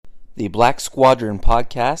The Black Squadron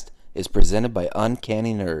podcast is presented by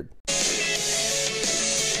Uncanny Nerd.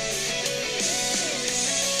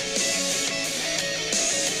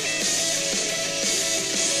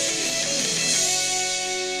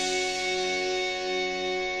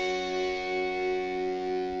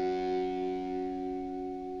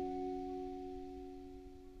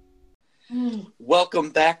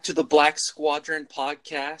 Welcome back to the Black Squadron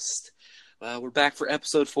podcast. We're back for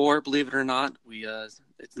episode 4. Believe it or not,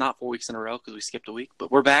 it's not 4 weeks in a row because we skipped a week,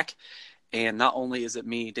 but we're back. And not only is it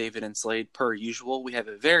me, David, and Slade per usual, we have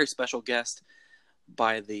a very special guest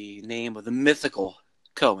by the name of the mythical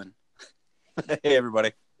Cohen. Hey,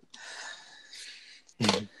 everybody.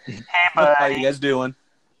 Hey, buddy. How you guys doing?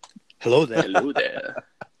 Hello there. Hello there.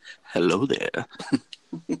 Hello there.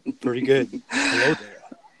 Pretty good. Hello there.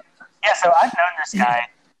 Yeah, so I've known this guy.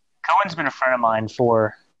 Cohen's been a friend of mine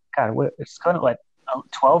for, it's going to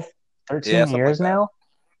 12, 13 years like now.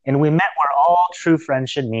 And we met where all true friends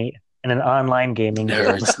should meet in an online gaming game.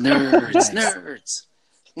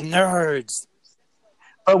 Nerds.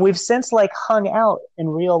 But we've since hung out in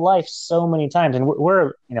real life so many times. And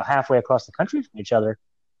we're halfway across the country from each other.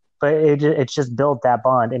 But it's just built that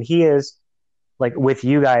bond. And he is, with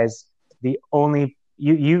you guys, the only,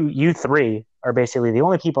 you three are basically the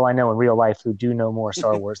only people I know in real life who do know more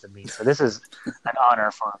Star Wars than me. So this is an honor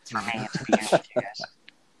for me to be here with you guys.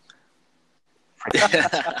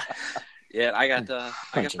 Yeah, I got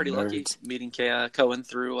pretty lucky meeting Cohen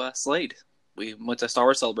through Slade. We went to Star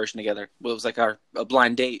Wars Celebration together. It was like a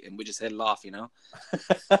blind date, and we just headed off,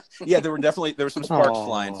 Yeah, there were some sparks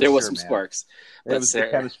flying. There was some sparks. It was the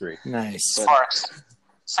chemistry. Nice. Sparks.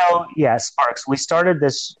 So, yeah, Sparks. We started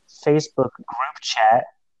this Facebook group chat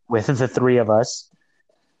with the three of us,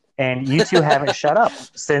 and you two haven't shut up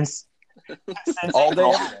since All day,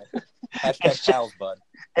 April. every day. Hashtag pals, bud.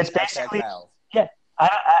 It's Hashtag basically, pals. yeah,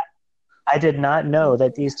 I did not know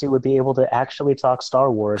that these two would be able to actually talk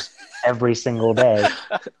Star Wars every single day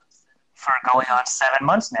for going on 7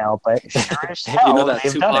 months now, but sure as hell, You know that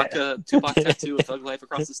they've done it. Tupac tattoo with Thug Life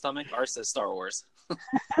across the stomach? Ours says Star Wars.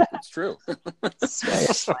 It's true.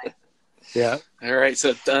 Seriously. Yeah. All right,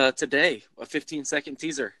 so today, a 15-second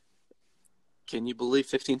teaser. Can you believe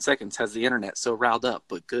 15 seconds has the internet so riled up?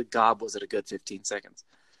 But good God, was it a good 15 seconds?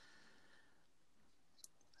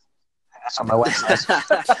 That's what my wife says.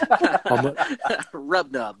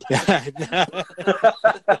 Rub nub. All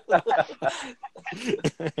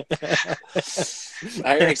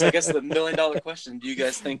right, so I guess the $1 million question, do you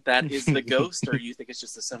guys think that is the Ghost, or do you think it's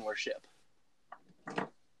just a similar ship?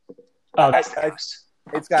 Oh, that's the Ghost.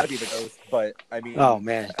 It's got to be the Ghost, but I mean, Oh,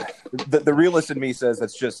 man. the realist in me says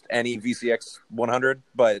it's just any VCX 100,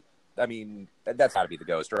 but I mean, that's got to be the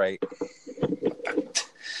Ghost, right?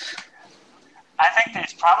 I think that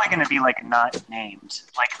it's probably going to be not named.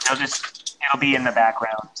 It'll be in the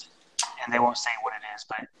background, and they won't say what it is.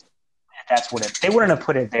 But that's what they wouldn't have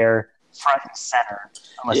put it there front and center.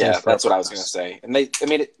 Yeah, that's what I was going to say. And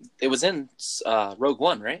it was in Rogue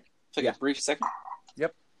One, right? For a brief second.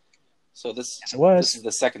 Yep. So this is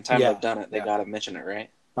the second time Yeah. they've done it. They Yeah. got to mention it, right?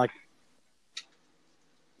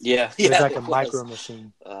 It's like a micro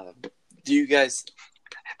machine. Do you guys?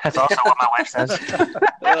 That's also what my wife says.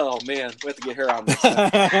 Oh man, we have to get her on this.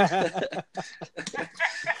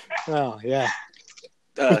 Oh, yeah.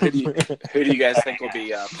 Who do you guys think will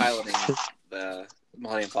be piloting the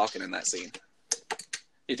Millennium Falcon in that scene? Do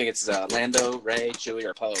you think it's Lando, Rey, Chewie,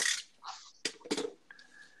 or Poe?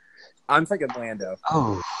 I'm thinking Lando.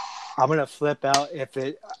 Oh, I'm gonna flip out if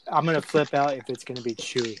it's gonna be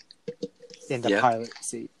Chewie in the pilot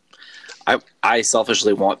seat. I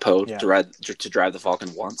selfishly want Poe Yeah. to drive the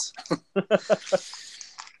Falcon once.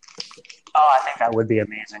 I think that would be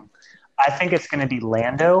amazing. I think it's going to be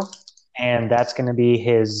Lando, and that's going to be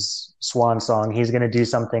his swan song. He's going to do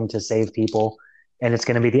something to save people, and it's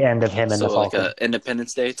going to be the end of him and So the like Falcon. a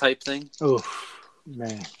Independence Day type thing. Oh,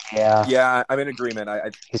 man. Yeah, Yeah, I'm in agreement.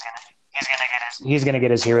 he's going to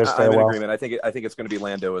get his hero's I'm in farewell. agreement. I think it's going to be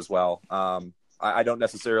Lando as well. I don't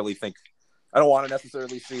necessarily think. I don't want to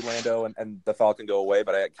necessarily see Lando and the Falcon go away,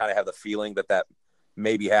 but I kind of have the feeling that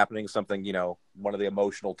may be happening. Something, one of the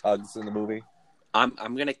emotional tugs in the movie. I'm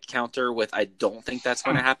going to counter with I don't think that's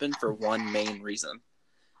going to happen for one main reason.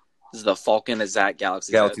 The Falcon is at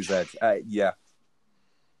Galaxy's Edge. Yeah.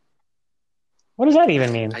 What does that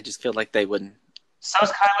even mean? I just feel like they wouldn't. So is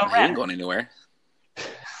Kylo He ain't Ren. going anywhere.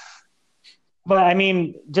 But I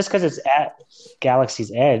mean, just because it's at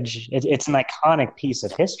Galaxy's Edge, it's an iconic piece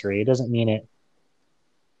of history. It doesn't mean it,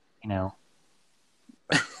 I don't know.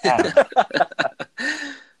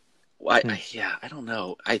 I don't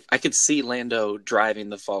know. I could see Lando flying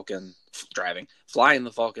the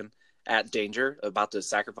Falcon at danger, about to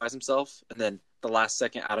sacrifice himself, and then the last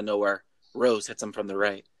second, out of nowhere, Rose hits him from the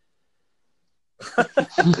right.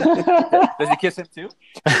 Does he kiss him too?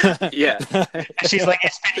 Yeah. She's like,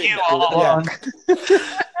 it's been you all along.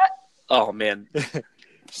 Oh man,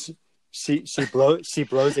 she blows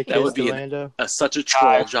a kiss would to be Lando. such a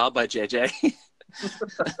troll job by JJ. And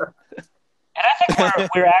I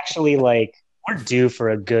think we're actually like we're due for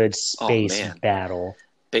a good space battle.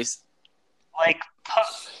 Like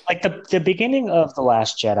the beginning of The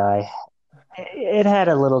Last Jedi, it had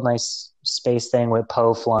a little nice space thing with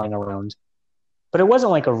Poe flying around, but it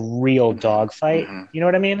wasn't like a real dogfight. Mm-hmm. You know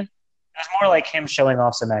what I mean? It was more like him showing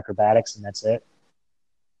off some acrobatics, and that's it.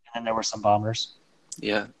 And then there were some bombers.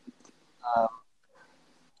 Yeah.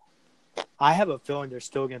 I have a feeling there's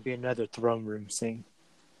still going to be another throne room scene.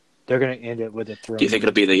 They're going to end it with a throne. Do you think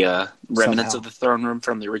it'll be the remnants somehow. of the throne room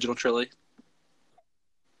from the original trilogy?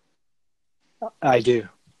 I do,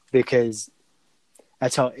 because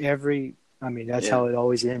that's how how it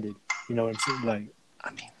always ended. You know, it's like,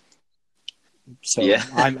 I mean, so yeah.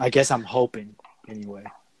 I guess I'm hoping anyway.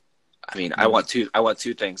 I mean, I want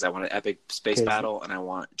two things. I want an epic space battle, and I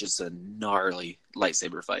want just a gnarly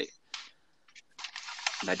lightsaber fight.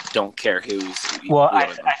 And I don't care who's. Well, I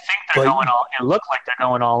think they're going all. It looked like they're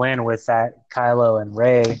going all in with that Kylo and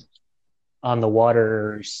Rey on the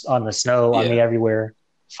waters, on the snow, on the everywhere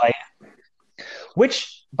fight.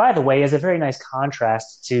 Which, by the way, is a very nice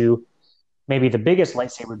contrast to maybe the biggest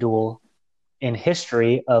lightsaber duel in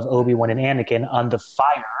history of Obi-Wan and Anakin on the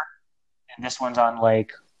fire, and this one's on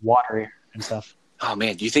like water and stuff. Oh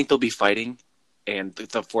man, do you think they'll be fighting, and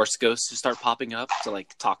the Force ghosts to start popping up to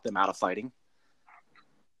like talk them out of fighting?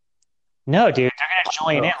 No, dude, they're gonna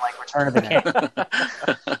join in like Return of the King.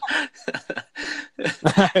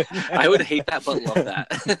 I would hate that, but love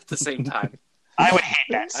that at the same time. I would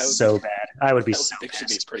hate that so bad. I would be so It should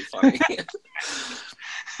pissed. be pretty funny.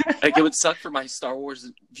 Like, it would suck for my Star Wars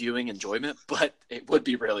viewing enjoyment, but it would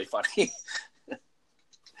be really funny.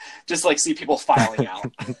 Just like see people filing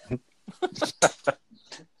out.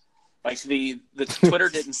 Like the Twitter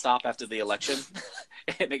didn't stop after the election,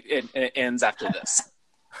 and it ends after this.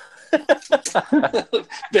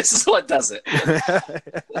 This is what does it.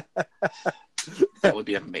 That would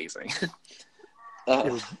be amazing.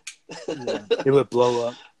 It would blow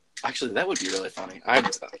up. Actually, that would be really funny.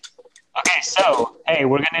 Okay, so, hey,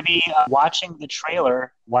 we're going to be watching the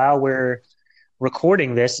trailer while we're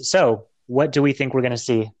recording this. So, what do we think we're going to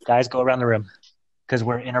see? Guys, go around the room, because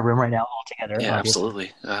we're in a room right now all together. Yeah,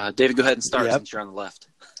 obviously. absolutely. David, go ahead and start since you're on the left.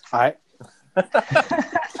 All right.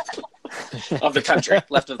 Of the country.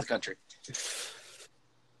 Left of the country.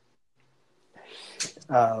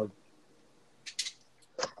 Do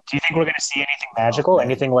you think we're going to see anything magical?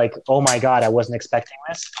 Anything like, oh my God, I wasn't expecting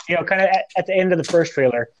this? You know, kind of at the end of the first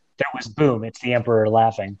trailer, there was boom, it's the Emperor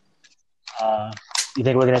laughing. You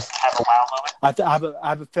think we're going to have a wow moment? I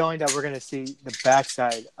have a feeling that we're going to see the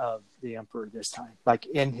backside of the Emperor this time, like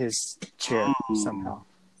in his chair somehow.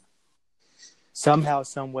 Somehow,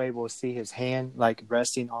 some way, we'll see his hand like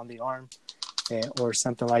resting on the arm, or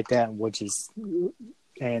something like that. And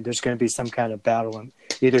there's going to be some kind of battle. And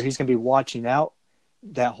either he's going to be watching out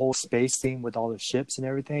that whole space scene with all the ships and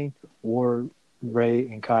everything, or Rey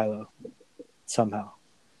and Kylo somehow.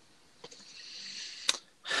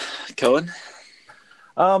 Cohen?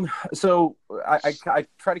 So I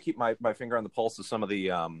try to keep my finger on the pulse of some of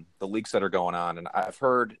the leaks that are going on, and I've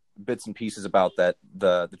heard bits and pieces about that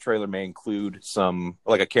the trailer may include some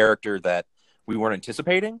like a character that we weren't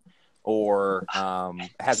anticipating or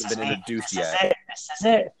hasn't been introduced yet. This is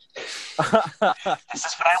it. This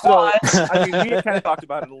is what I want. I mean, we had kind of talked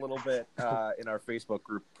about it a little bit in our Facebook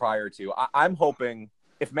group prior to. I'm hoping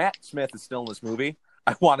if Matt Smith is still in this movie,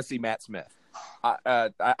 I want to see Matt Smith.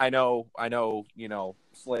 I know. You know,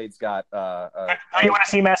 Slade's got. Who do you want to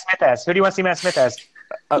see Matt Smith as? Who do you want to see Matt Smith as?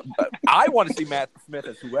 I want to see Matt Smith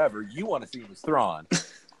as whoever. You want to see him as Thrawn.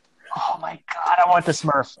 Oh my God! I want the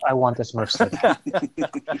Smurf. I want the Smurf stick.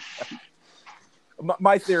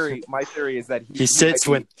 My theory is that he sits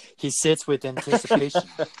with anticipation.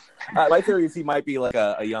 My theory is he might be like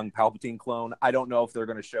a young Palpatine clone. I don't know if they're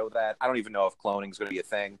going to show that. I don't even know if cloning is going to be a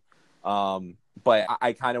thing. But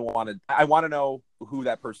I kind of want to know who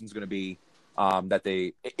that person's going to be.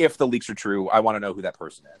 If the leaks are true, I want to know who that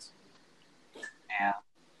person is. Yeah,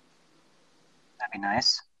 that'd be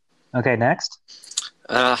nice. Okay, next.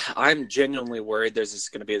 I'm genuinely worried there's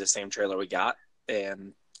just going to be the same trailer we got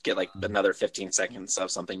and get like another 15 seconds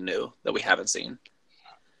of something new that we haven't seen.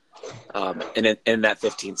 And in that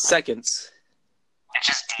 15 seconds, it's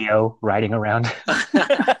just Dio riding around.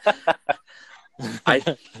 I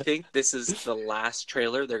think this is the last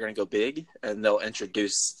trailer. They're going to go big, and they'll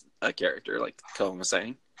introduce a character, like Cohen was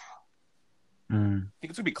saying. Mm. I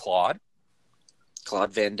think it's gonna be Claude.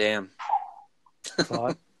 Claude Van Damme.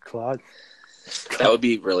 Claude. That would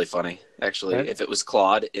be really funny, actually. Right. If it was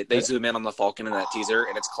Claude, they zoom in on the Falcon in that teaser,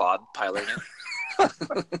 and it's Claude piloting it.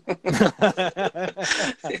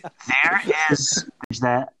 There is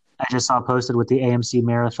that I just saw posted with the AMC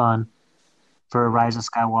marathon for Rise of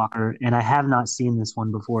Skywalker, and I have not seen this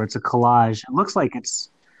one before. It's a collage. It looks like it's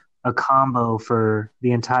a combo for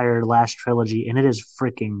the entire last trilogy, and it is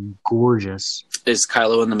freaking gorgeous. Is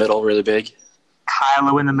Kylo in the middle really big?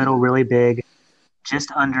 Kylo in the middle, really big.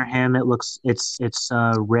 Just under him, it's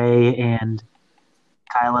Rey and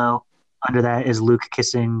Kylo. Under that is Luke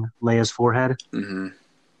kissing Leia's forehead. Mm-hmm.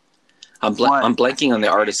 I'm blanking on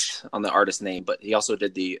the artist name, but he also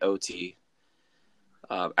did the OT.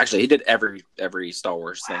 Actually, he did every Star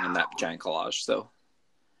Wars thing in that giant collage. So,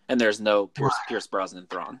 and there's no Pierce Brosnan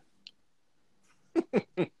Thrawn.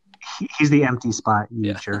 He's the empty spot,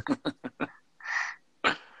 you jerk.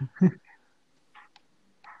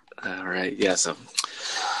 All right, yeah. So,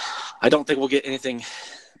 I don't think we'll get anything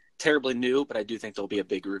terribly new, but I do think there'll be a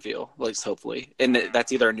big reveal, at least hopefully. And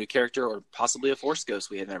that's either a new character or possibly a Force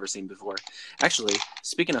Ghost we had never seen before. Actually,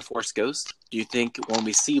 speaking of Force Ghost, do you think when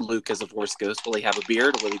we see Luke as a Force Ghost, will he have a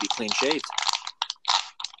beard or will he be clean shaved?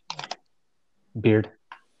 Beard.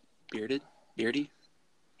 Bearded? Beardy?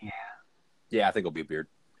 Yeah, I think it'll be a beard.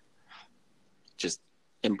 Just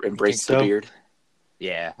embrace so? the beard.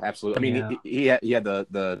 Yeah, absolutely. I mean, Yeah. he had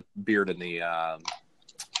the beard and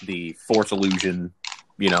the Force illusion,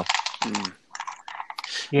 you know. Mm.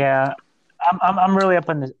 Yeah, I'm really up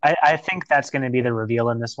on this. I think that's going to be the reveal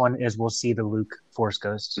in this one. Is we'll see the Luke Force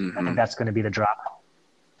Ghost. I Mhm. think that's going to be the drop.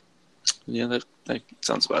 Yeah, that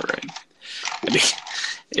sounds about right.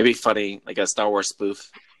 It'd be funny, like a Star Wars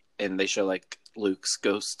spoof, and they show like Luke's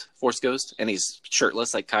Force Ghost, and he's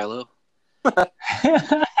shirtless like Kylo.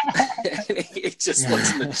 It just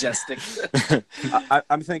looks majestic.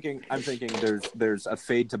 I'm thinking there's a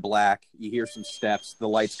fade to black. You hear some steps, the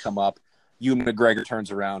lights come up. Ewan McGregor turns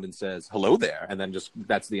around and says, "Hello there," and then just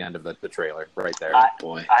that's the end of the trailer right there.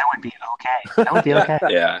 Boy, I would be okay. I would be okay.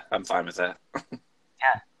 yeah, I'm fine with that.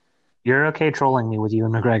 You're okay trolling me with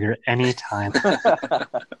Ewan McGregor anytime.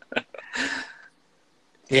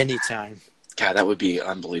 Anytime. God, that would be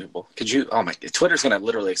unbelievable. Could you? Oh my! Twitter's gonna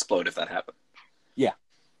literally explode if that happened.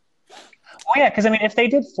 Oh yeah, because I mean, if they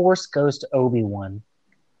did Force Ghost Obi-Wan,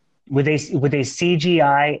 would they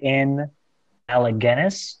CGI in Alec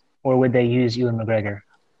Guinness or would they use Ewan McGregor?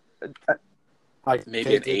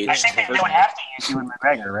 Maybe an age. I think they would have to use Ewan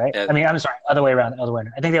McGregor, right? I mean, I'm sorry, other way around.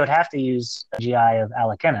 I think they would have to use CGI of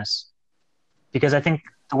Alec Guinness because I think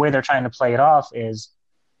the way they're trying to play it off is,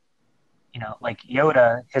 like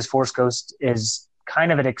Yoda, his Force Ghost is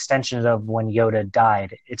kind of an extension of when Yoda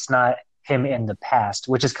died. It's not him in the past,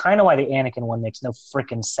 which is kind of why the Anakin one makes no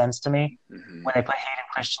freaking sense to me Mm-hmm. when they put Hayden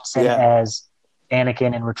Christensen as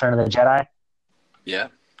Anakin in Return of the Jedi. Yeah.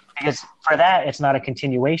 Because for that, it's not a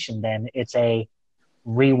continuation then. It's a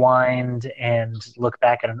rewind and look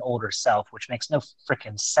back at an older self, which makes no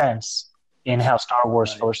freaking sense in how Star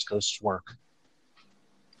Wars Force Ghosts work.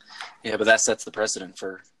 Yeah, but that sets the precedent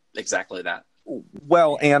for exactly that.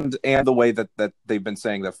 Well, and the way that they've been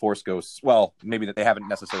saying that Force Ghosts, well, maybe that they haven't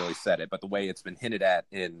necessarily said it, but the way it's been hinted at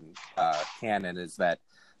in canon is that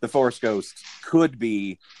the Force Ghost could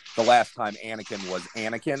be the last time Anakin was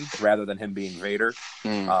Anakin rather than him being Vader.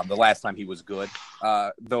 The last time he was good.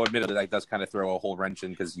 Though admittedly, that does kind of throw a whole wrench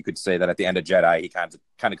in because you could say that at the end of Jedi, he kind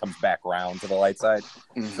of comes back around to the light side.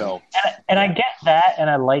 Mm-hmm. So, and I get that, and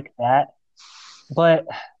I like that, but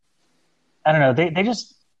I don't know. They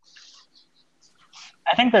just.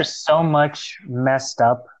 I think there's so much messed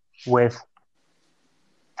up with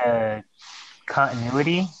the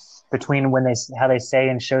continuity between how they say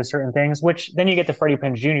and show certain things, which then you get the Freddie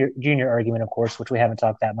Prinze Jr. argument, of course, which we haven't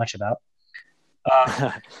talked that much about.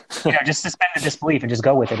 Just suspend the disbelief and just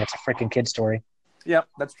go with it. It's a freaking kid story. yeah,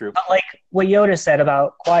 that's true. But like what Yoda said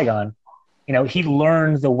about Qui-Gon, he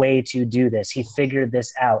learned the way to do this. He figured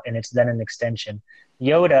this out, and it's then an extension.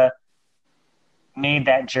 Yoda made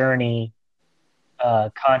that journey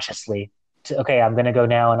consciously to, okay, I'm going to go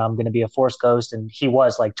now and I'm going to be a Force Ghost. And he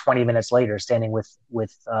was like 20 minutes later standing with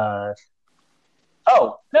oh,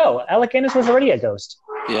 no, Alec Guinness was already a ghost.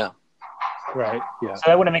 Yeah. Right. Yeah. So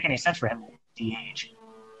that wouldn't make any sense for him to de-age.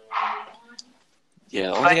 Yeah,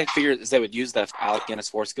 the only thing I figured is they would use that Alec Guinness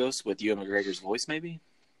Force Ghost with Ewan McGregor's voice, maybe?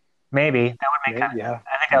 Maybe. That would make Yeah.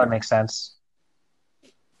 I think that would make sense.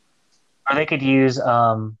 Or they could use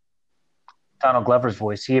Donald Glover's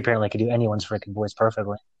voice. He apparently could do anyone's freaking voice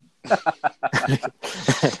perfectly.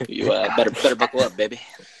 You better buckle up, baby.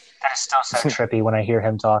 That is still so trippy when I hear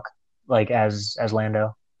him talk, like as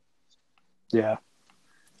Lando. Yeah,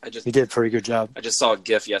 I just he did a pretty good job. I just saw a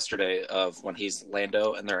GIF yesterday of when he's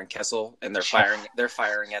Lando and they're in Kessel and they're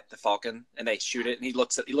firing at the Falcon and they shoot it and he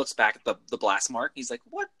looks back at the blast mark. He's like,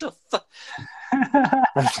 "What the fuck?"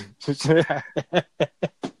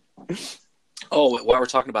 Oh, while we're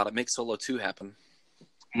talking about it, make Solo 2 happen.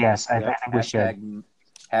 Yes, I think we should.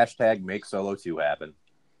 Hashtag make Solo 2 happen.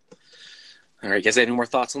 All right, guys, any more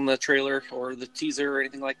thoughts on the trailer or the teaser or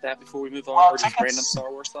anything like that before we move on? Well, or just random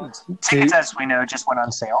Star Wars thoughts? Tickets, as we know, just went on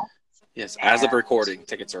sale. Yes, as of recording,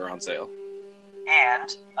 tickets are on sale.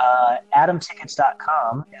 And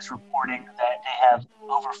AdamTickets.com is reporting that they have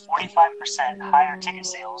over 45% higher ticket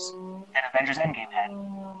sales than Avengers Endgame had.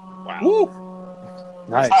 Wow. Woo!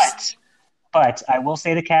 Nice. But I will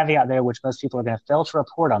say the caveat there, which most people are going to fail to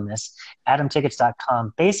report on this.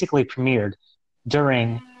 AdamTickets.com basically premiered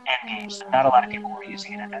during Endgame, so not a lot of people were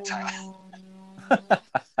using it at that time.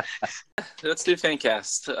 Let's do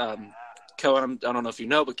Fancast. Cohen, I don't know if you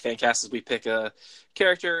know, but Fancast is we pick a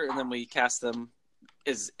character and then we cast them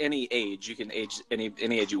as any age. You can age any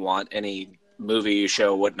age you want, any movie,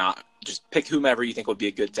 show, whatnot. Just pick whomever you think would be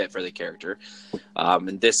a good fit for the character.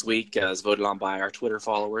 And this week, as voted on by our Twitter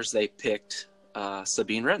followers, they picked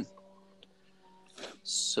Sabine Wren.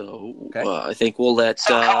 So Okay. I think we'll let...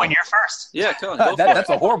 Cohen, you're first. Yeah, Cohen, go for That's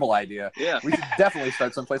it. a horrible idea. Yeah. We should definitely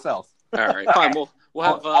start someplace else. All right, fine. We'll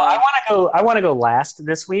have... Well, I want to go last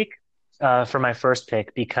this week for my first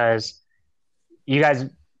pick because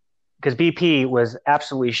BP was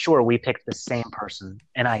absolutely sure we picked the same person,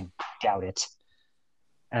 and I doubt it.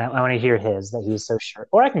 And I want to hear his, that he's so sure.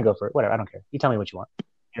 Or I can go for it. Whatever. I don't care. You tell me what you want.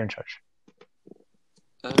 You're in charge.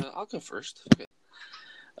 I'll go first. Okay.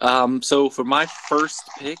 So for my first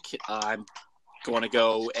pick, I'm going to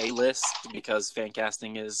go A-list because fan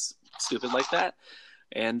casting is stupid like that.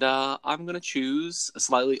 And I'm going to choose a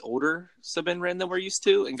slightly older Sabine Wren than we're used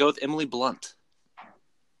to and go with Emily Blunt.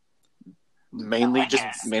 Mainly just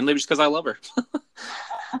because I love her.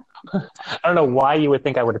 I don't know why you would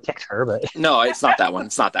think I would have picked her, but No, it's not that one.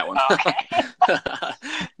 It's not that one. Okay.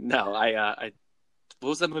 No, I what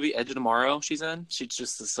was that movie Edge of Tomorrow she's in? She's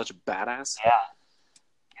just such a badass.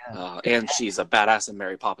 yeah. And she's a badass in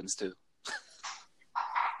Mary Poppins too.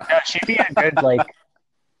 No, she'd be a good, like,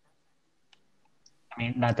 I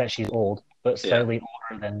mean, not that she's old, but slightly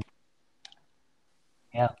older than,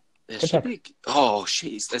 Oh,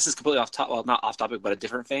 jeez. This is completely off topic. Well, not off topic, but a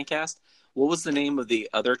different fan cast. What was the name of the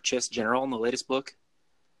other Chiss general in the latest book?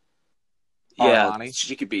 Yeah, Armani.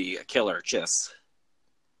 she could be a killer Chiss.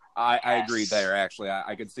 I agree there. Actually,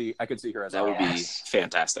 I could see her as That would be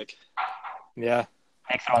fantastic. Yeah.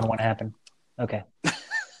 make throwing one happen. Okay.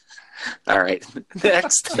 All right,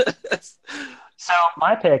 next. So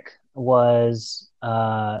my pick was,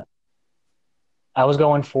 I was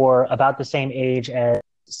going for about the same age as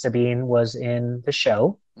Sabine was in the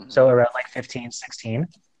show. So around like 15, 16.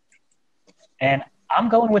 And I'm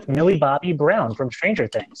going with Millie Bobby Brown from Stranger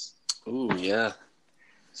Things. Ooh, yeah.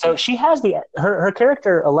 So she has her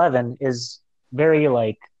character 11 is very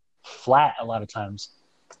like flat a lot of times.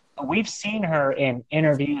 But we've seen her in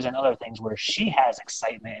interviews and other things where she has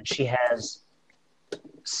excitement and she has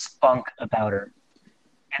spunk about her.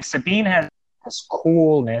 And Sabine has this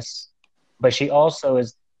coolness, but she also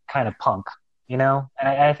is kind of punk, you know? And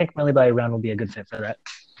I think Millie Bobby Brown will be a good fit for that.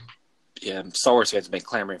 Yeah, Star Wars fans have been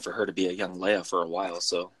clamoring for her to be a young Leia for a while,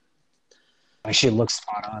 so She looks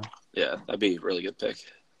spot on. yeah, that'd be a really good pick.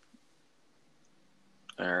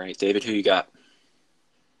 All right, David, who you got?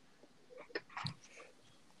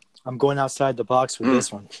 I'm going outside the box with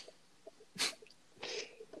this one.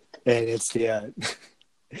 And it's the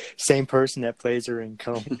same person that plays her in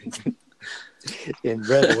in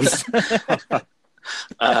Rebels.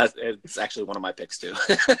 It's actually one of my picks too.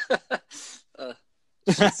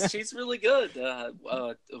 She's really good.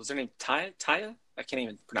 Was her name Taya? I can't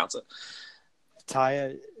even pronounce it.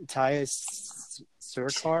 Taya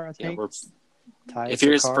Sircar, I think. Yeah, if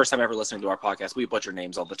you're the first time ever listening to our podcast, we butcher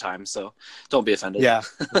names all the time, so don't be offended. Yeah,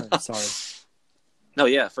 sorry. No,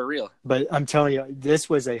 yeah, for real. But I'm telling you, she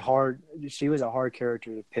was a hard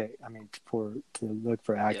character to pick. I mean, to look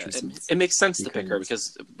for actresses. Yeah, it makes sense to pick her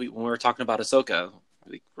because when we were talking about Ahsoka,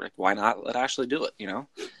 why not let Ashley do it, you know?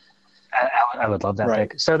 I would love that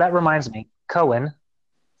pick. So that reminds me, Cohen,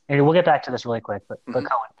 and we'll get back to this really quick, but Cohen,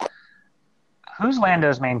 who's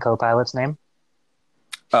Lando's main co-pilot's name?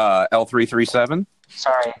 L337.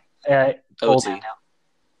 Sorry, old Lando.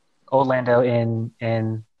 Old Lando in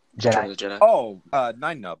Jedi. Jedi. Oh,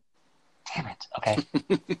 Nine Nub. Damn it. Okay.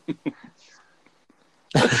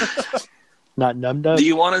 Not Nub Nub. Do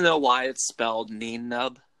you want to know why it's spelled Neen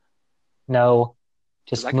Nub? No.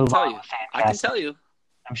 'Cause Just I can move tell on. you. with I can Fantastic. tell you.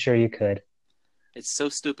 I'm sure you could. It's so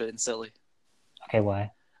stupid and silly. Okay,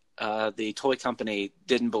 why? The toy company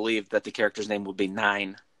didn't believe that the character's name would be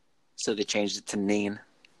Nine, so they changed it to Neen.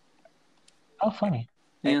 Oh, funny.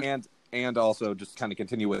 Yeah. And also just kind of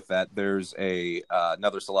continue with that. There's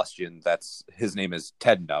another Celestian his name is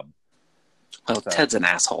Ted Nub. Well, So- Ted's an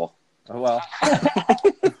asshole. Oh, well,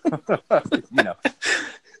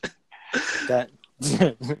 That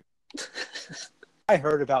I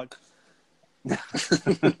heard about.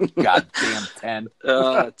 goddamn 10.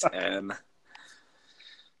 10.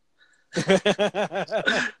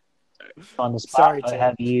 On the spot, Sorry, but Ted.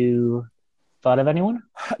 have you thought of anyone?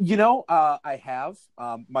 I have.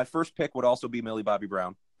 My first pick would also be Millie Bobby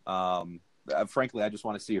Brown. Frankly, I just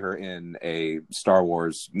want to see her in a Star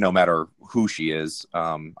Wars, no matter who she is.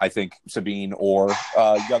 I think Sabine or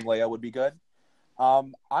young Leia would be good.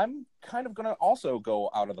 I'm kind of going to also go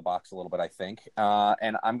out of the box a little bit, I think.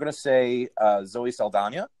 And I'm going to say Zoe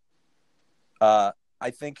Saldana. I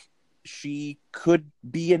think she could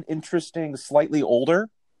be an interesting, slightly older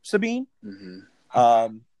Sabine.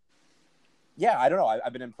 Mm-hmm. Yeah, I don't know.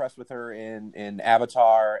 I've been impressed with her in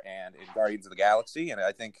Avatar and in Guardians of the Galaxy, and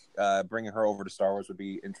I think bringing her over to Star Wars would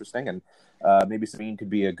be interesting. And maybe Sabine could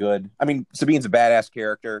be a good. I mean, Sabine's a badass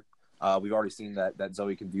character. We've already seen that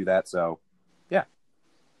Zoe can do that. So, yeah.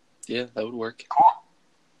 Yeah, that would work.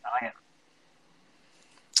 I like it.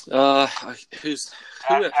 Who?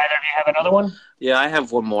 Either of you have another one? Yeah, I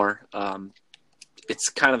have one more. It's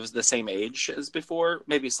kind of the same age as before,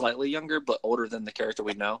 maybe slightly younger, but older than the character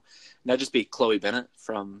we know. And that'd just be Chloe Bennett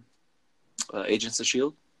from Agents of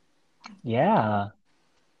S.H.I.E.L.D. Yeah.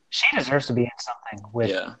 She deserves to be in something with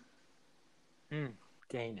Yeah.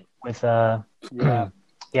 Dang it. with Yeah,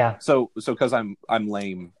 yeah. So because I'm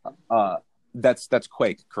lame. That's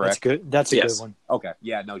Quake, that's correct? good. That's a Yes. good one. Okay.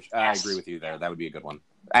 Yeah. No, I Yes. agree with you there. That would be a good one.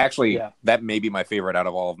 Actually, Yeah. that may be my favorite out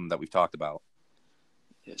of all of them that we've talked about.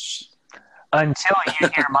 Yes. Until you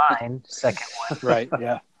hear mine, second one. Right.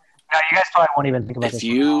 Yeah. No, you guys probably won't even think about If this.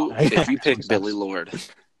 you one. if you pick Billy Lord,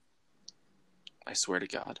 I swear to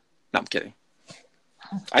God. No, I'm kidding.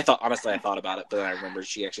 I thought about it, but then I remembered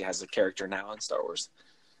she actually has a character now in Star Wars.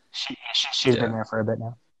 She's been Yeah. there for a bit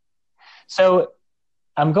now. So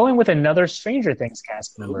I'm going with another Stranger Things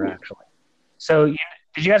cast member, Ooh. actually. So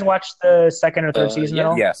did you guys watch the second or third season at yeah.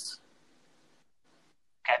 all? Yes.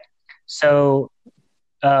 So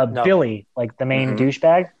No. Billy, like the main Mhm.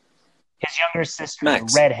 douchebag, his younger sister,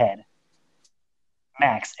 Max. the redhead.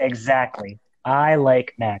 Max, exactly. I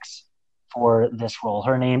like Max for this role.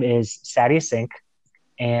 Her name is Sadie Sink,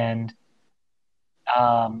 and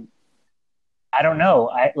I don't know.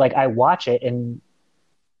 I watch it, and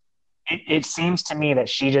it seems to me that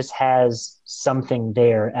she just has something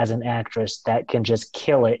there as an actress that can just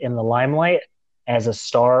kill it in the limelight as a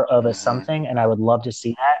star of a Mhm. something, and I would love to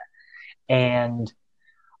see that. And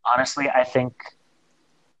honestly, I think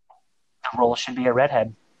the role should be a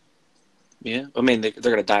redhead. Yeah. I mean, they're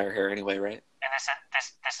going to dye her hair anyway, right? And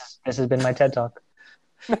this has been my TED Talk.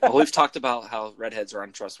 Well, we've talked about how redheads are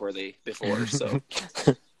untrustworthy before, so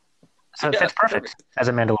So it Yeah, fits perfect as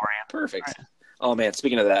a Mandalorian. perfect. Oh man,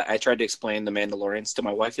 speaking of that, I tried to explain the Mandalorians to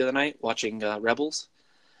my wife the other night watching Rebels.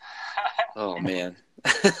 Oh man.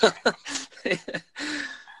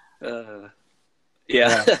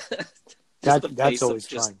 Yeah. Just the That's face of always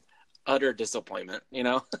just fun. utter disappointment, you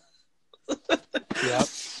know? Yep.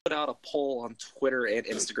 Put out a poll on Twitter and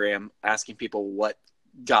Instagram asking people what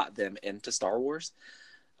got them into Star Wars.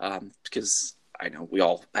 Because I know we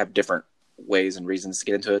all have different ways and reasons to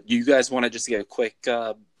get into it. You guys want to just get a quick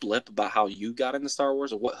blip about how you got into Star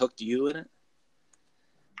Wars or what hooked you in it?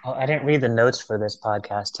 Well, I didn't read the notes for this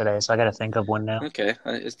podcast today, so I got to think of one now. Okay,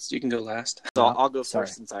 you can go last. So No, I'll go sorry.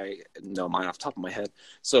 first since I know mine off the top of my head.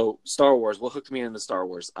 So Star Wars, what hooked me into Star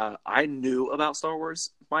Wars? I knew about Star Wars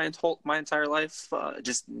my entire life,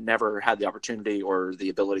 just never had the opportunity or the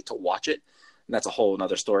ability to watch it. And that's a whole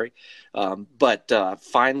another story. But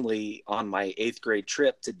finally, on my 8th grade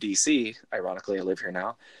trip to DC, ironically, I live here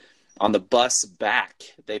now, on the bus back,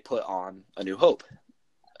 they put on A New Hope.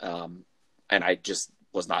 And I just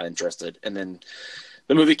was not interested. And then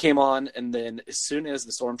the movie came on, and then as soon as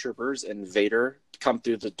the stormtroopers and Vader come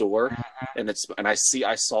through the door, and I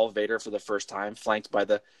saw Vader for the first time, flanked by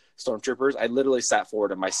the stormtroopers, I literally sat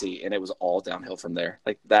forward in my seat, and it was all downhill from there.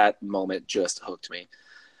 Like that moment just hooked me.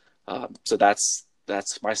 So that's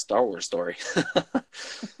my Star Wars story.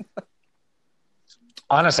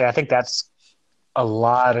 Honestly, I think that's a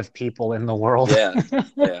lot of people in the world. Yeah,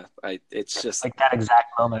 yeah. It's just Like that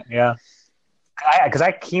exact moment. Yeah. Because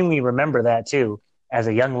I keenly remember that too, as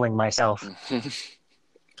a youngling myself.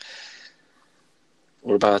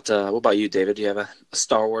 what about you, David? Do you have a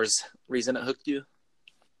Star Wars reason it hooked you?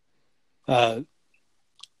 My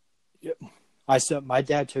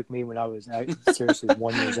dad took me when I was seriously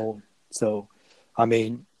 1 year old. So, I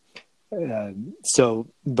mean,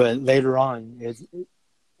 but later on,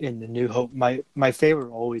 in the New Hope, my favorite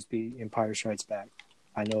will always be Empire Strikes Back.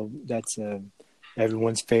 I know that's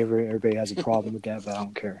everyone's favorite. Everybody has a problem with that, but I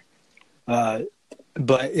don't care.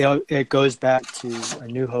 But it goes back to A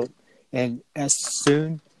New Hope, and as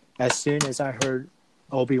soon as I heard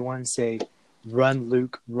Obi-Wan say, "Run,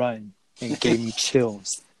 Luke, run," and gave me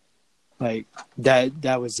chills. Like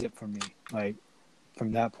that was it for me. Like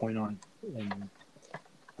from that point on, and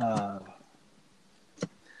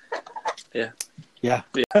yeah.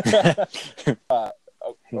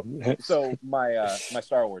 So my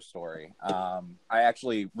Star Wars story. I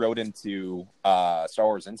actually wrote into Star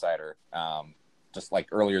Wars Insider just like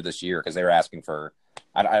earlier this year because they were asking for.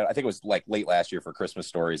 I think it was like late last year for Christmas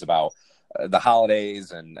stories about the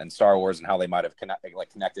holidays and Star Wars and how they might have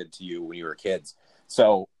connected to you when you were kids.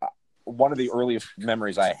 So one of the earliest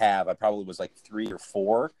memories I have, I probably was like 3 or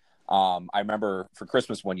 4. I remember for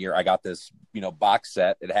Christmas one year, I got this, box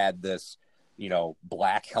set. It had this,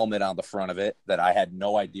 black helmet on the front of it that I had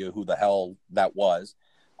no idea who the hell that was.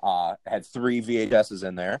 It had 3 VHSs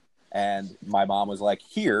in there. And my mom was like,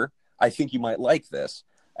 "Here, I think you might like this."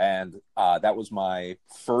 And that was my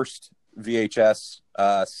first VHS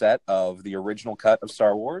set of the original cut of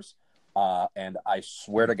Star Wars. And I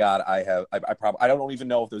swear to God, I don't even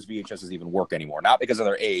know if those VHSs even work anymore. Not because of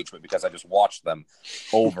their age, but because I just watched them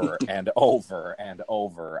over and over and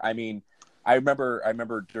over. I mean, I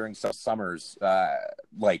remember during some summers,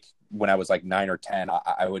 like when I was like 9 or 10,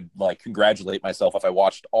 I would like congratulate myself if I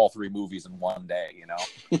watched all 3 movies in one day.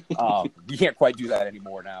 You can't quite do that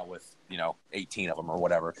anymore now with 18 of them or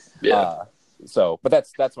whatever. Yeah. But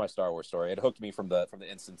that's my Star Wars story. It hooked me from the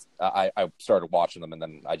instant I started watching them, and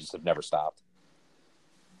then I just have never stopped.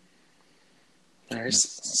 All right,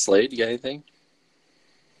 Slade, you got anything?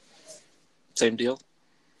 Same deal.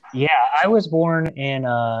 Yeah, I was born in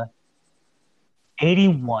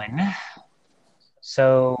 81,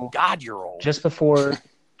 so God, you're old. just before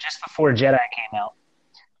Jedi came out.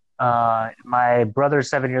 My brother's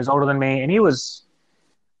 7 years older than me, and he was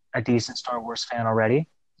a decent Star Wars fan already,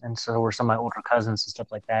 and so were some of my older cousins and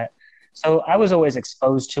stuff like that. So I was always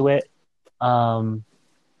exposed to it. But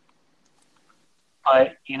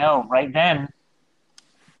right then,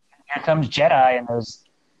 here comes Jedi and those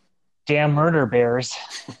damn murder bears,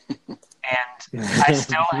 and I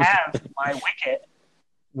still have my Wicket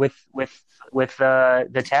with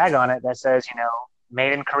the tag on it that says,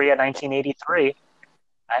 made in Korea 1983.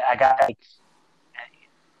 I got it,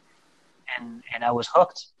 and I was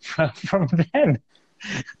hooked from then.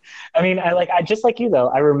 I mean, I just like you though.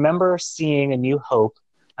 I remember seeing A New Hope.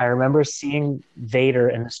 I remember seeing Vader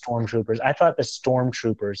and the Stormtroopers. I thought the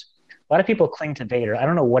Stormtroopers. A lot of people cling to Vader. I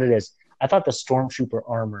don't know what it is. I thought the Stormtrooper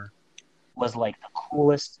armor was like the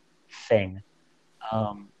coolest thing.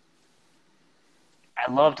 I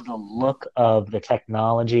loved the look of the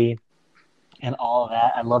technology and all of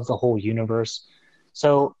that. I loved the whole universe.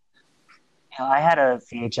 So, I had a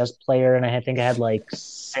VHS player, and I think I had like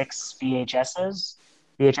 6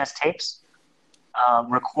 VHS tapes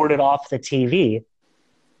recorded off the TV.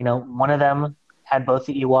 One of them had both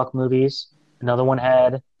the Ewok movies. Another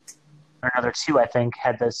 2, I think,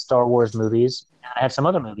 had the Star Wars movies. And I had some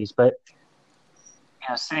other movies, but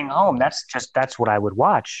sitting home, that's what I would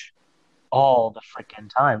watch all the freaking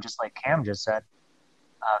time, just like Cam just said,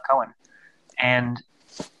 Cohen. And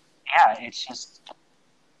yeah, it's just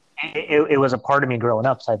it was a part of me growing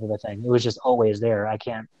up, type of a thing. It was just always there. I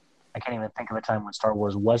can't even think of a time when Star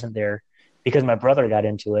Wars wasn't there, because my brother got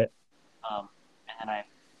into it, and then I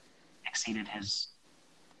exceeded his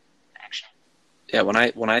action. Yeah, when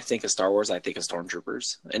I think of Star Wars, I think of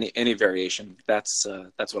Stormtroopers. Any variation, that's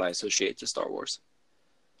what I associate to Star Wars.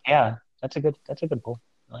 Yeah, that's a good pull.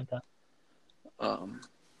 I like that.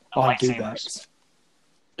 Lightsabers.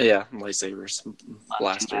 Yeah, lightsabers,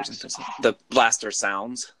 blasters, and things. The blaster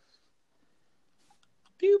sounds.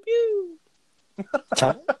 Pew pew.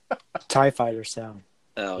 TIE fighter sound.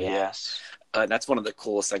 Oh yes. Yeah. That's one of the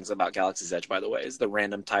coolest things about Galaxy's Edge, by the way, is the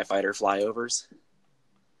random TIE fighter flyovers.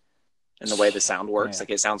 And the way the sound works,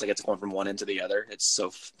 like it sounds like it's going from one end to the other. It's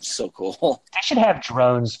so cool. They should have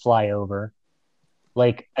drones fly over,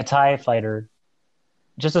 like a TIE fighter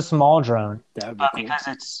just a small drone. That would be But cool. because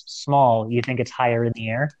it's small, you think it's higher in the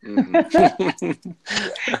air. Mhm.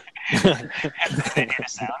 They do the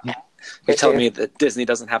sound. You're telling me that Disney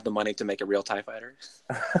doesn't have the money to make a real TIE fighter?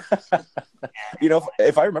 You know,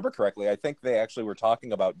 if I remember correctly, I think they actually were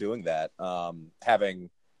talking about doing that, having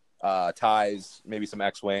TIEs, maybe some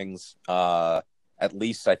X-Wings, at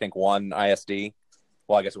least I think one ISD.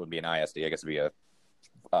 Well, I guess it wouldn't be an ISD. I guess it'd be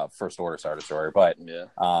a First Order Star Destroyer. But Yeah.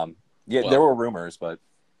 yeah, Well- there were rumors, but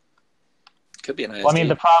Could be an ISD. Well, I mean,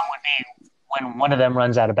 the problem would be when one of them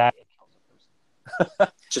runs out of battery.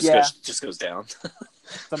 just goes down.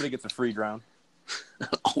 somebody gets a free drone.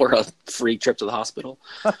 Or a free trip to the hospital.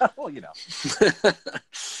 Well, you know.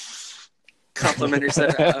 Complimentary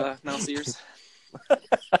set of mouse ears. All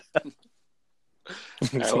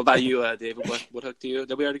right, what about you, David? What hooked you?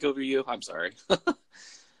 Did we already go over you? I'm sorry.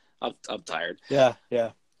 I'm tired. Yeah.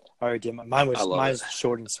 I already did. Mine I love was it.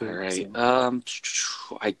 short and sweet. All right.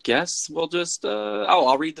 so. I guess we'll just.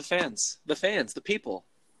 I'll read the fans. The people.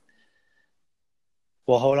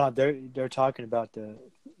 Well, hold on. They're talking about the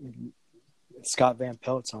Scott Van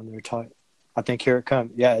Pelt's on there. I think here it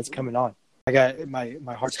comes. Yeah, it's coming on. I got my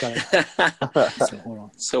heart's got it. So hold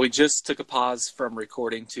on. So we just took a pause from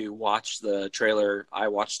recording to watch the trailer. I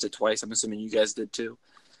watched it twice. I'm assuming you guys did too.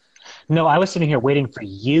 No, I was sitting here waiting for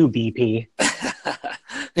you, BP.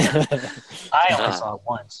 I only saw it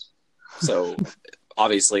once. So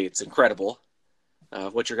obviously it's incredible.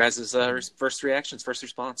 What's your guys' first reactions, first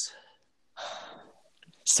response?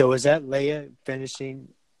 So is that Leia finishing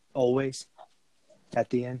always at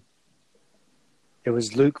the end? It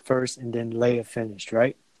was Luke first, and then Leia finished,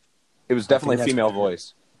 right? It was definitely a that's female what-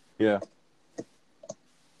 voice. Yeah.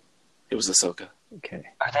 It was Ahsoka. Okay.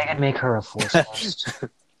 Are they gonna make her a Force ghost?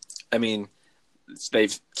 I mean, they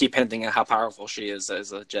keep hinting at how powerful she is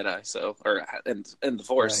as a Jedi, so or in the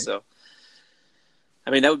Force. Right. So,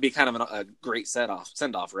 I mean, that would be kind of a great send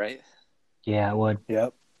off, right? Yeah, it would.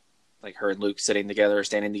 Yep. Like her and Luke sitting together or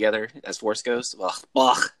standing together as Force ghosts.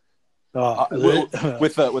 Ugh. Oh,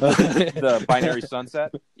 with the binary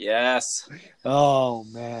sunset. Yes. oh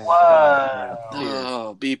man. Whoa.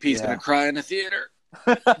 Oh, BP's Yeah. gonna cry in the theater.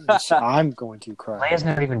 I'm going to cry. Leia's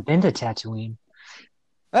never even been to Tatooine.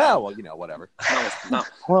 Oh, well, you know, whatever. Not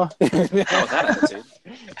Well, with that attitude.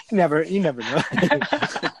 you never know.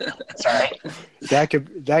 Sorry. that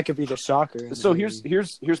could be the shocker. So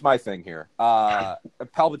here's my thing here.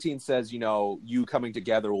 Palpatine says, you know, you coming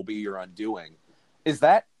together will be your undoing. Is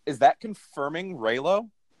that confirming Reylo?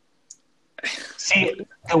 See,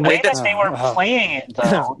 the way think that they were playing it,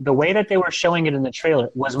 though, the way that they were showing it in the trailer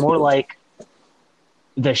was more like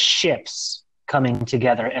the ships coming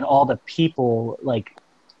together and all the people, like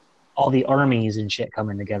all the armies and shit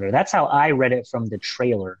coming together. That's how I read it from the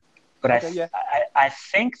trailer. But Okay, yeah. I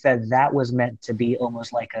think that was meant to be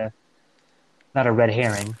almost like not a red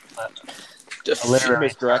herring, but a literary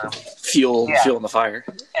Misdirect. Fuel in the fire.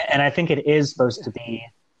 and I think it is supposed to be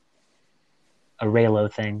a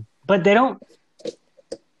Reylo thing. But they don't.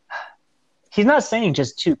 He's not saying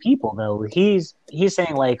just two people though. He's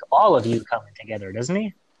saying like all of you coming together, doesn't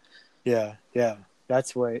he? Yeah.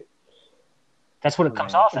 That's what That's what it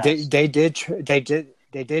comes off as. they did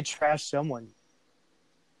trash someone.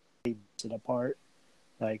 They it apart.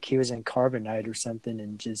 Like he was in carbonite or something,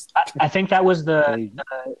 and just I think that was the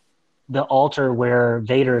altar where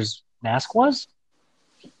Vader's mask was.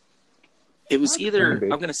 It was either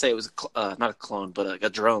Maybe. I'm gonna say it was not a clone, but a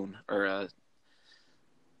drone or a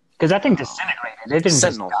Because that thing disintegrated. It didn't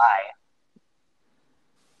Sentinel. just die.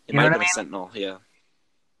 It You might know have what been I a Sentinel. Yeah.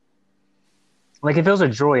 Like if it was a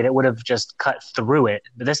droid, it would have just cut through it.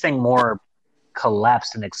 But this thing more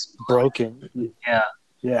collapsed and exploded. broken.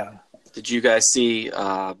 Yeah. Did you guys see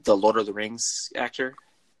the Lord of the Rings actor?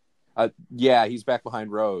 Yeah, he's back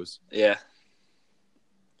behind Rose. Yeah.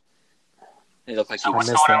 He looked like he So was.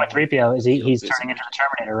 what's going on with 3PO? Is he's He'll- turning into the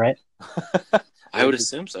Terminator, right? I would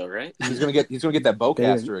assume so, right? He's gonna get that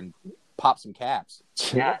bowcaster and pop some caps.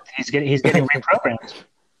 Yeah, he's getting reprogrammed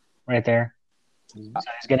right there. So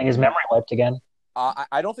he's getting his memory wiped again.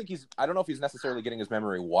 I don't know if he's necessarily getting his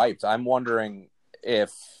memory wiped. I'm wondering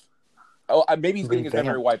if maybe he's getting his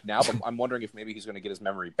memory wiped now, but I'm wondering if maybe he's going to get his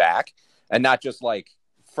memory back and not just like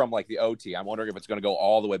from like the OT. I'm wondering if it's going to go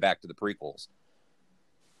all the way back to the prequels.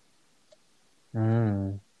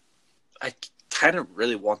 I kind of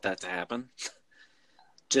really want that to happen,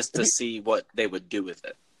 just to see what they would do with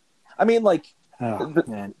it. I mean, like, Oh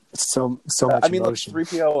man, so much I mean, like emotion.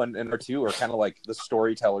 3PO and R2 are kind of like the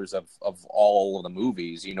storytellers of all of the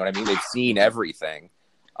movies. You know what I mean? They've seen everything.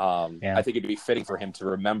 I think it'd be fitting for him to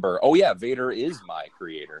remember. Oh yeah, Vader is my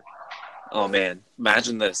creator. Oh man,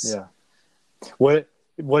 imagine this. Yeah. What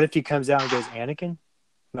what if he comes out and goes Anakin?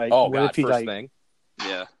 Like, Oh what god, if he first like, thing.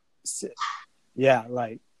 Yeah. yeah,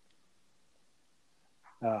 like,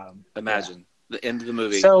 Imagine the end of the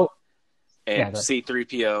movie, So and yeah,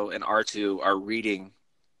 C-3PO and R2 are reading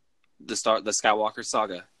the Skywalker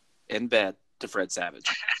saga in bed to Fred Savage.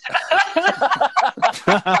 Skip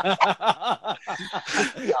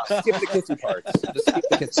the kissy parts. Just skip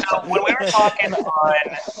the kissy So parts. when we were talking in our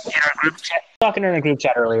group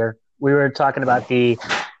chat earlier, we were talking about the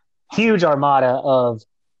huge armada of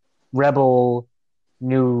Rebel,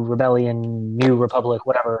 New Rebellion, New Republic,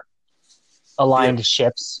 whatever aligned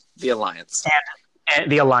ships, The Alliance.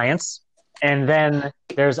 and the Alliance, and then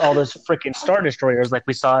there's all those freaking Star Destroyers like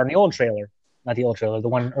we saw in the old trailer, not the old trailer, the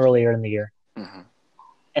one earlier in the year. Mm-hmm.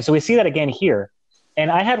 And so we see that again here.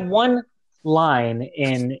 And I had one line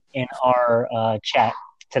in our chat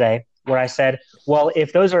today where I said, well,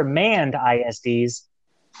 if those are manned ISDs,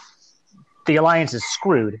 the Alliance is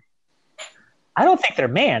screwed. I don't think they're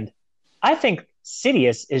manned. I think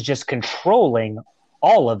Sidious is just controlling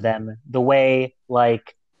all of them the way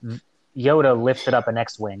like Yoda lifted up an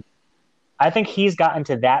X-Wing. I think he's gotten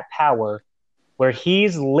to that power where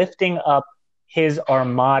he's lifting up his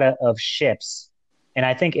armada of ships. And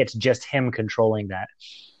I think it's just him controlling that.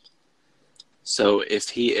 So if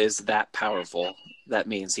he is that powerful, that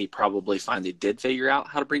means he probably finally did figure out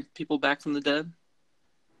how to bring people back from the dead.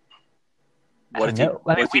 We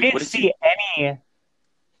didn't see any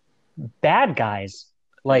bad guys.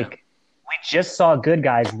 Like, we just saw good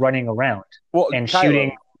guys running around and Kylo.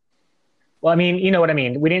 shooting. Well, I mean, you know what I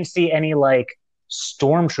mean. We didn't see any, like,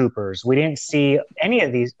 stormtroopers. We didn't see any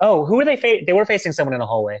of these. Oh, who were they? They were facing someone in a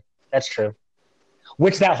hallway. That's true.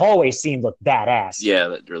 Which that hallway scene looked badass. Yeah,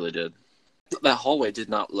 that really did. That hallway did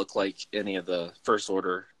not look like any of the First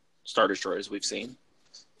Order Star Destroyers we've seen.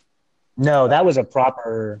 No, that was a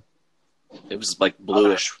proper... It was like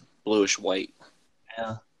bluish white.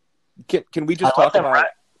 Yeah. Can we just talk about...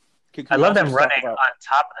 I love them running on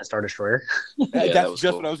top of the Star Destroyer. That's that was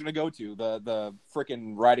just cool. what I was going to go to. The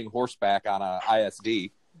freaking riding horseback on a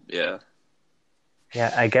ISD. Yeah.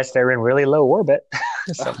 Yeah, I guess they're in really low orbit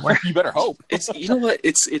somewhere. You better hope. It's you know what?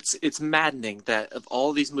 It's maddening that of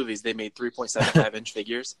all these movies they made 3.75 inch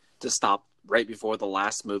figures to stop right before the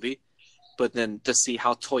last movie. But then to see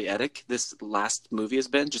how toyetic this last movie has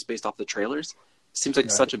been just based off the trailers seems like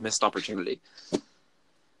such a missed opportunity.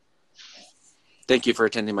 Thank you for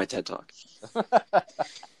attending my TED Talk.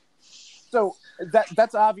 So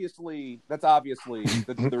that's obviously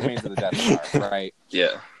the remains of the Death Star, right?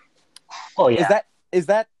 Yeah. Oh yeah. Is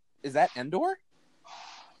that Endor?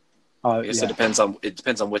 I guess it depends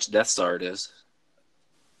on which Death Star it is.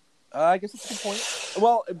 I guess that's a good point.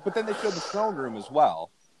 Well, but then they showed the throne room as well.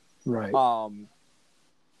 right.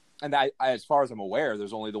 And I, as far as I'm aware,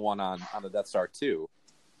 there's only the one on the Death Star 2.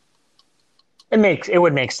 It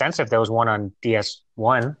would make sense if there was one on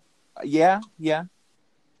DS1. Yeah.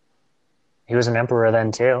 He was an emperor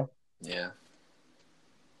then too. Yeah.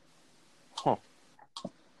 Huh.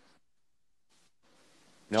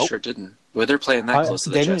 Nope. Sure didn't. Well, they're playing that close to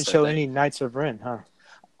the They chest. didn't show any Knights of Ren, huh?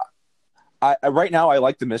 I right now I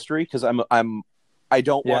like the mystery because I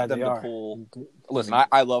don't want them they to are. pull. Listen,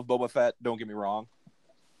 I love Boba Fett. Don't get me wrong.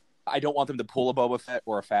 I don't want them to pull a Boba Fett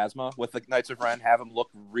or a Phasma with the Knights of Ren. Have them look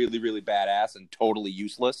really, really badass and totally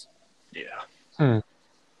useless. Yeah.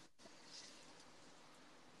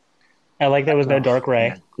 I like there was no Dark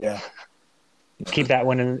Ray. Yeah. Keep that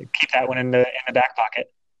one in the back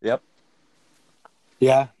pocket. Yep.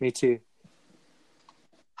 Yeah, me too.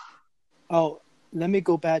 Oh, let me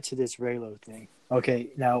go back to this Raylo thing. Okay,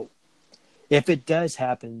 now, if it does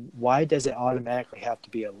happen, why does it automatically have to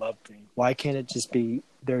be a love thing? Why can't it just be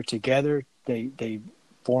they're together, they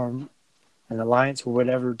form an alliance or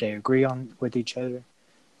whatever, they agree on with each other,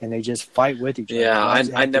 and they just fight with each other? Yeah, Why does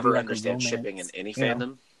it I have to never be like a understand romance, shipping in any you know?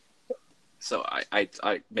 fandom. So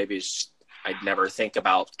I maybe I'd never think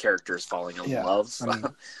about characters falling in Yeah, love. I mean-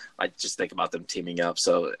 I just think about them teaming up.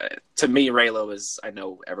 So to me, Raylo is, I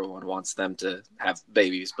know everyone wants them to have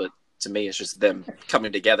babies, but to me, it's just them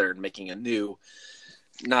coming together and making a new,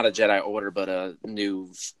 not a Jedi Order, but a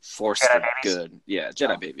new force Jedi for babies. good. Yeah,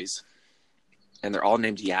 Jedi babies. And they're all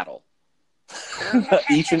named Yaddle.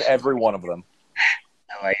 Each and every one of them.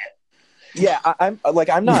 I like it. Yeah, I'm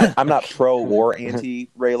not pro or anti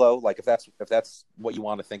Raylo. Like if that's what you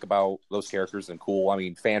want to think about those characters, then cool. I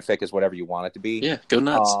mean, fanfic is whatever you want it to be. Yeah, go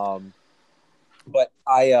nuts. But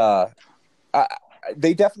I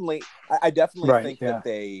definitely Right, think yeah. that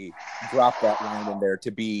they dropped that line in there to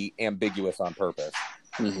be ambiguous on purpose.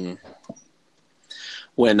 Mm-hmm.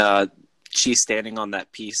 When she's standing on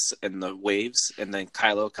that piece in the waves, and then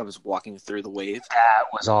Kylo comes walking through the wave. That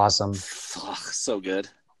was awesome. Ugh, so good.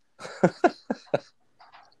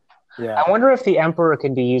 Yeah. I wonder if the Emperor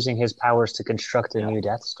can be using his powers to construct a new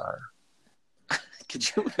Death Star.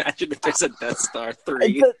 Could you imagine if there's a Death Star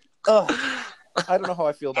 3? I don't know how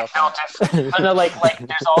I feel about that. I know, like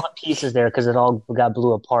there's all the pieces there because it all got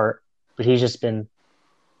blew apart, but he's just been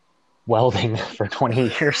welding for 20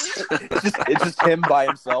 years. It's just him by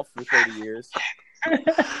himself for 30 years.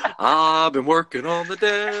 I've been working on the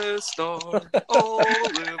Death Star all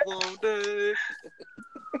live long day.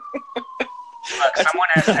 Look,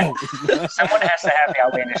 someone has to have the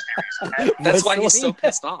outlandish theories. Okay? That's why he's so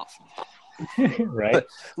pissed off. Right?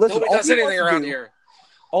 Listen, Nobody all does he anything wants to around do- here.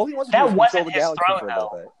 All he wants to do That is control wasn't the his galaxy throne, for a little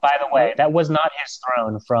though. bit. By the way, that was not his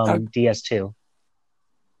throne from DS2.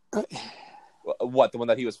 What, the one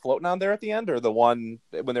that he was floating on there at the end, or the one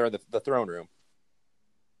when they're in the throne room,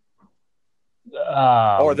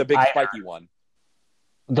 or the big spiky one?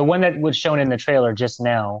 The one that was shown in the trailer just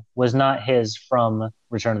now was not his from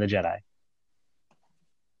Return of the Jedi.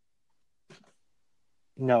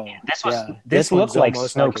 No. This looked one's like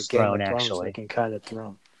almost Snoke's a Game of throne, Thrones actually. looking kind of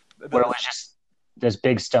throne. Where it was just this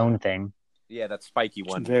big stone thing. Yeah, that spiky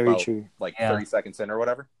one. Very about, true. Like Yeah. 30 seconds in or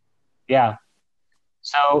whatever. Yeah.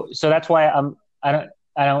 So that's why I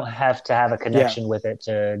don't have to have a connection with it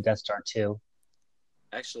to Death Star 2.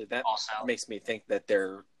 Actually, that Also. makes me think that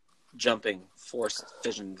they're jumping force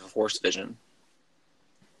vision to force vision.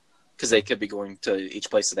 Because they could be going to each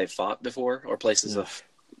place that they've fought before, or places of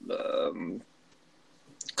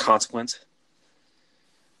consequence.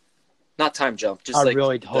 Not time jump, just I like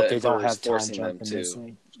really hope the they don't Emperor's have time forcing jump them in to this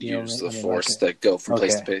thing. You know use what I the mean? force Like to go from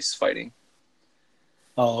place to Okay. place fighting.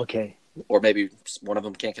 Oh, okay. Or maybe one of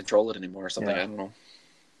them can't control it anymore or something. Yeah. I don't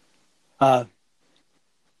know.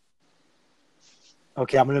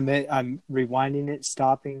 Okay, I'm rewinding it,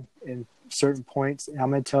 stopping in certain points. And I'm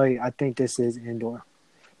going to tell you, I think this is Endor.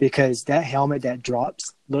 Because that helmet that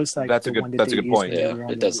drops looks like That's the a good- one that that's a they good used point. when they Yeah, were on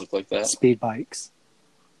it the does look like that. speed bikes.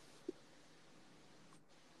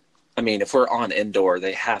 I mean, if we're on Endor,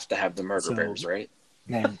 they have to have the murder So- bears, right?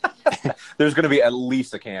 Man, There's going to be at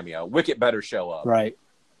least a cameo. Wicket better show up. right.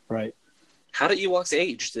 How do Ewoks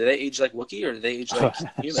age? Do they age like Wookiee or do they age like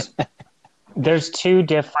human? There's two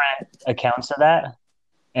different accounts of that,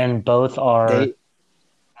 and both are They,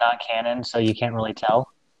 not canon, so you can't really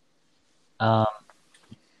tell. The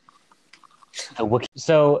Wookiee.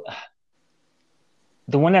 So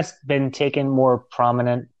the one that's been taken more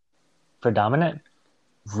predominant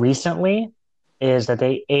recently is that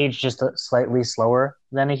they age just slightly slower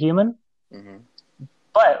than a human. Mm-hmm.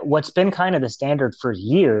 But what's been kind of the standard for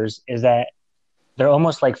years is that they're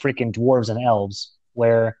almost like freaking dwarves and elves,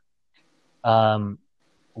 where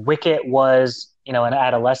Wicket was, an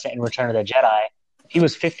adolescent in Return of the Jedi. He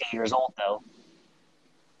was 50 years old, though,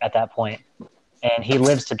 at that point. And he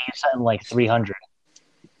lives to be something like 300.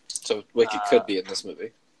 So Wicket could be in this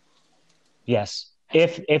movie. Yes.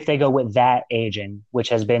 If they go with that aging, which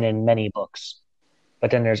has been in many books.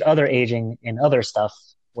 But then there's other aging in other stuff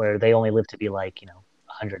where they only live to be like,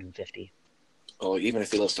 150. Oh, even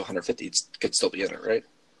if he lives to 150, it could still be in it, right?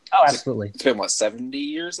 Oh, absolutely. It's been, 70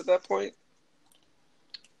 years at that point?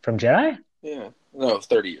 From Jedi? Yeah. No,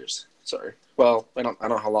 30 years. Sorry. Well, I don't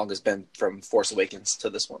know how long it's been from Force Awakens to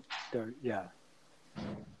this one. yeah.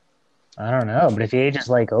 I don't know, but if he ages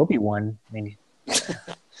like Obi-Wan, I mean,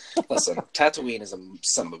 Listen, Tatooine is a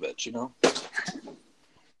son of a bitch,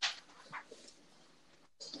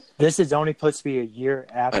 This is only supposed to be a year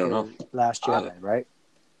I don't after know. Last Jedi, right?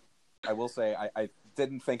 I will say I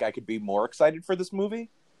didn't think I could be more excited for this movie,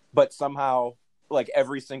 but somehow, like,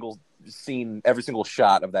 every single scene, every single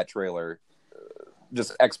shot of that trailer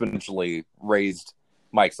just exponentially raised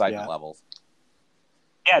my excitement levels.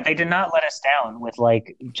 yeah, they did not let us down with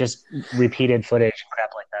like just repeated footage and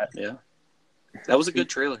crap like that. Yeah. That was a good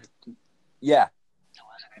trailer. Yeah.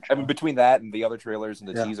 I mean, between that and the other trailers and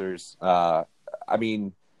the Yeah. teasers, I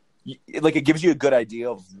mean, it gives you a good idea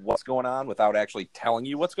of what's going on without actually telling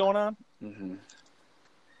you what's going on. Mm-hmm.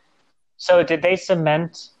 So did they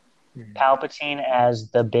cement Palpatine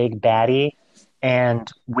as the big baddie, and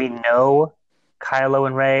we know Kylo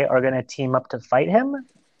and Rey are going to team up to fight him?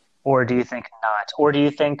 Or do you think not? Or do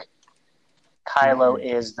you think Kylo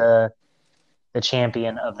is the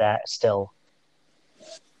champion of that still?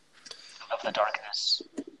 Of the darkness.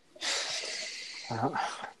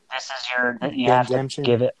 This is you have to Redemption.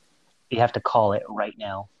 give it, you have to call it right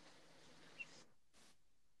now.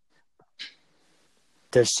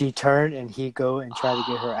 Does she turn and he go and try to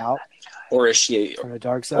get her out Or is she from the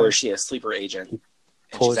dark side? or is she a sleeper agent? And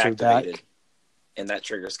Pulls she's her back. activated. and that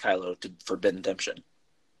triggers Kylo to forbid redemption.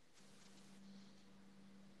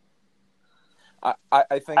 I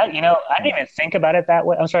think I didn't even think about it that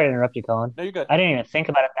way. I'm sorry to interrupt you, Colin. no, you're good. I didn't even think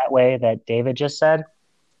about it that way that David just said,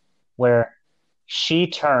 where she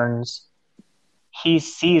turns, he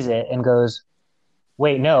sees it and goes,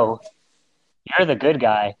 wait, no, you're the good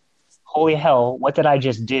guy. Holy hell, what did I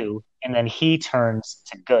just do? And then he turns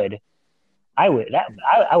to good. I would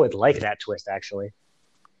like that twist, actually.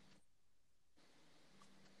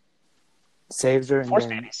 Saves her, and Force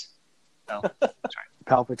then babies. No.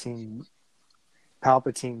 Palpatine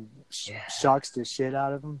Yeah. shocks the shit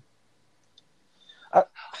out of him.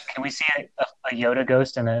 Can we see a Yoda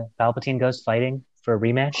ghost and a Palpatine ghost fighting for a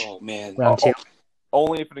rematch? Oh man, Round two.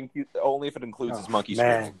 Only if it includes his monkey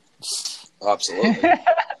man. absolutely.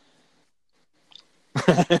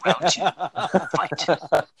 Round two.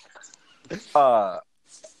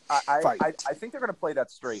 Fight. I think they're going to play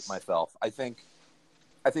that straight. Myself, I think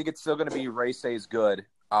it's still going to be Rey stays good.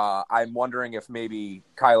 I'm wondering if maybe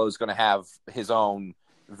Kylo's going to have his own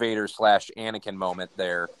Vader / Anakin moment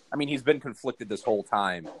there. I mean, he's been conflicted this whole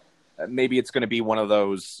time. Maybe it's going to be one of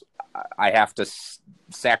those. I have to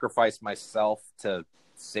sacrifice myself to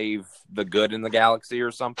save the good in the galaxy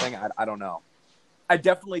or something. I don't know. I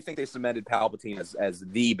definitely think they cemented Palpatine as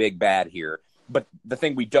the big bad here. But the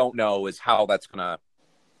thing we don't know is how that's going to,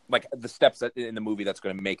 like, the steps in the movie that's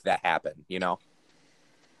going to make that happen, you know?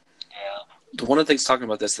 One of the things talking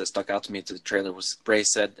about this that stuck out to me to the trailer was Bray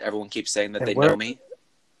said everyone keeps saying that And they where- know me,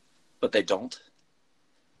 but they don't.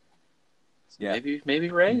 So Yeah. maybe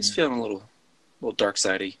Ray's feeling a little dark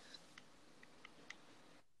sidey.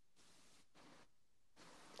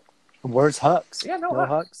 Where's Hux? Yeah, no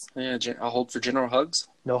Hux. Yeah, I'll hold for General Hugs.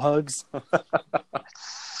 No hugs.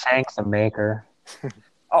 Thank the maker.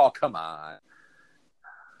 Oh, come on.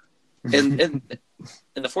 And in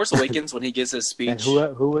The Force Awakens, when he gives his speech And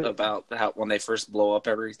who about how when they first blow up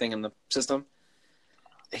everything in the system,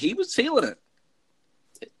 he was feeling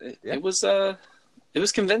it. Yeah. It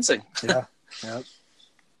was convincing. Yeah. Yep.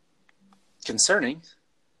 Concerning.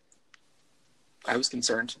 I was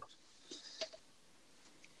concerned.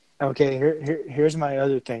 Okay, here's my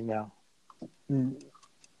other thing now.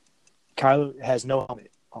 Kylo has no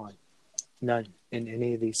helmet on. None in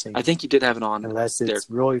any of these things. I think he did have it on unless there it's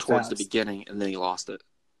really towards fast. the beginning, and then he lost it.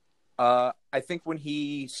 I think when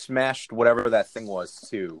he smashed whatever that thing was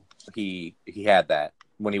too, he had that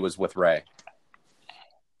when he was with Rey.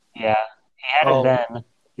 Yeah, he had Oh, it then.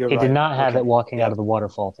 You're He right. did not have Okay. it walking Yeah. out of the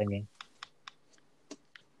waterfall thingy.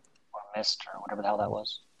 Or mist, or whatever the hell that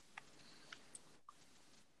was.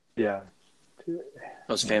 Yeah,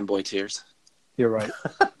 Those fanboy tears. you're right.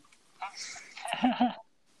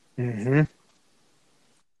 Mm-hmm. I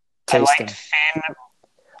Taste liked them. Finn.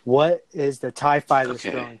 What is the TIE fighter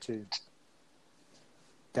Okay. throwing to?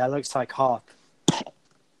 That looks like Hoth.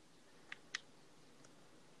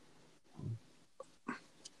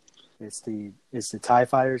 It's the TIE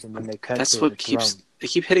fighters, and then they cut That's to what the keeps. throne. They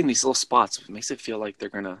keep hitting these little spots. It makes it feel like they're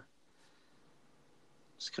gonna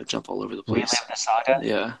just gonna jump all over the place. Relive the saga.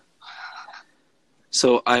 Yeah.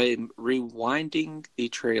 So I'm rewinding the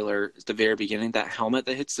trailer at the very beginning. That helmet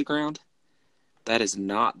that hits the ground, that is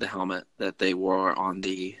not the helmet that they wore on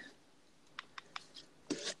the.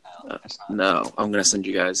 It's not. No, I'm gonna send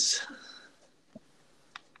you guys a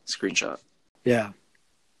screenshot. Yeah.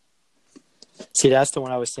 See, that's the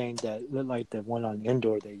one I was saying that looked like the one on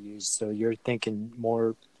Endor they used. So you're thinking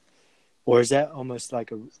more, or is that almost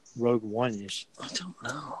like a Rogue One-ish? I don't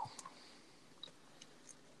know.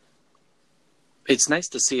 It's nice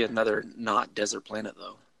to see another not desert planet,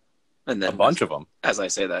 though. And then A bunch of them. As I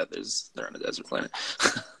say that, they're on a desert planet.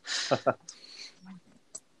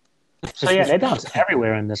 So yeah, they bounce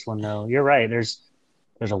everywhere in this one, though. You're right. There's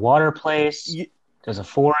a water place. There's a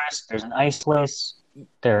forest. There's an ice place.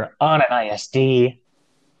 They're on an ISD.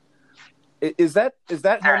 Is that They're in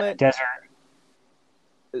the helmet? desert.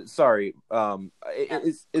 Sorry.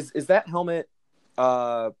 Is that helmet?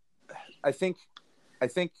 I think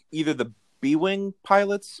either the B-wing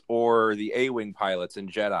pilots or the A-wing pilots in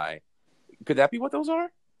Jedi. Could that be what those are?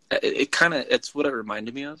 It's what it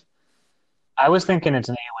reminded me of. I was thinking it's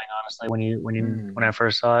an A-wing, honestly, when I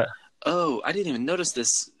first saw it. Oh, I didn't even notice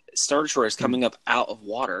this. Star Destroyer is coming up out of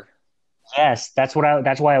water. Yes, that's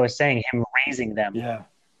why I was saying him raising them. Yeah.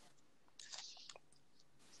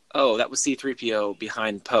 Oh, that was C-3PO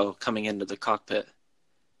behind Poe coming into the cockpit.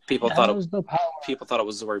 People thought That was the power. it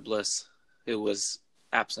was Zori Bliss, who was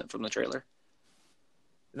absent from the trailer.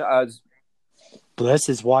 No, Bliss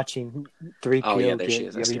is watching 3PO Oh, yeah, there get she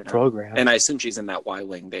is. I see her now. reprogrammed. And I assume she's in that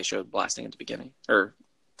Y-wing they showed blasting at the beginning, or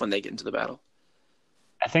when they get into the battle.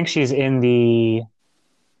 I think she's in the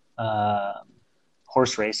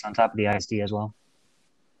horse race on top of the ISD as well.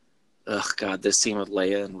 Ugh, God, this scene with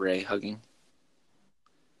Leia and Rey hugging.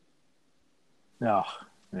 Oh,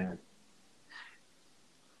 man.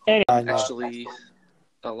 Anyway, Actually,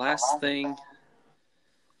 the last thing.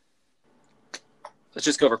 Let's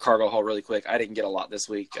just go over Cargo Hall really quick. I didn't get a lot this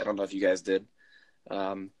week. I don't know if you guys did.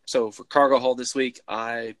 So for Cargo Hall this week,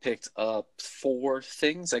 I picked up 4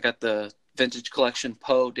 things. I got the Vintage Collection,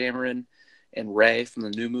 Poe, Dameron, and Rey from the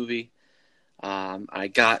new movie. I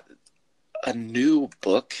got a new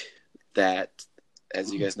book that,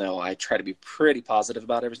 as you guys know, I try to be pretty positive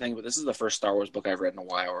about everything, but this is the first Star Wars book I've read in a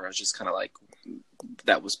while where I was just kind of like,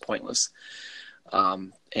 that was pointless.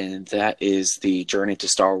 And that is the Journey to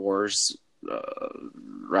Star Wars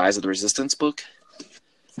Rise of the Resistance book.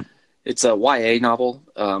 It's a YA novel.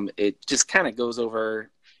 It just kind of goes over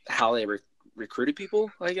how they recruited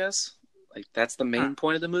people, I guess. Like, that's the main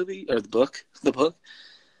point of the movie, or the book. It's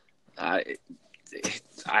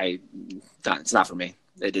not for me.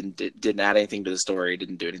 It didn't add anything to the story. It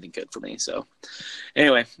didn't do anything good for me. So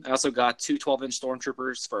anyway, I also got 2 12-inch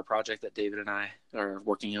Stormtroopers for a project that David and I are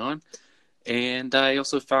working on. And I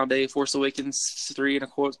also found a Force Awakens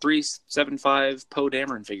 3.75 Poe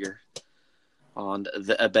Dameron figure on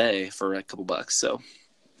the eBay for a couple bucks. So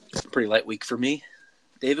pretty light week for me.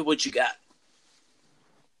 David, what you got?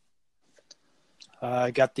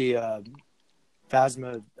 I got the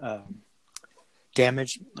Phasma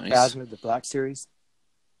Damage Nice. Phasma, the Black Series.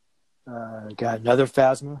 Got another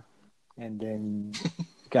Phasma, and then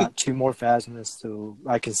got 2 more Phasmas, so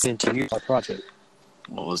I can send to you our project.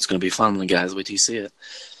 Well, it's going to be fun, guys. Wait till you see it.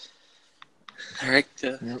 All right.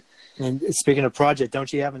 And speaking of project,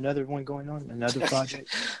 don't you have another one going on? Another project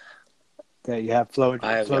that you have floating?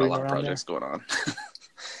 I have got a lot of around projects going on.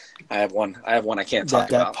 I have one I can't there? talk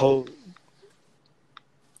about.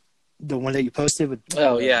 The one that you posted with.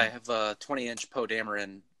 Oh, yeah. I have a 20-inch Poe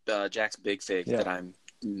Dameron Jack's Big Fig that I'm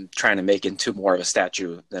trying to make into more of a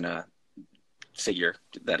statue than a figure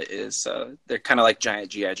that it is. They're kind of like giant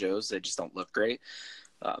G.I. Joes. They just don't look great.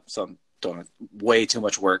 So I'm doing way too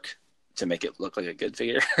much work to make it look like a good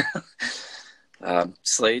figure.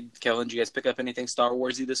 Slade, Kellen, did you guys pick up anything Star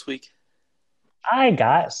Warsy this week? I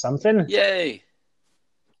got something. Yay!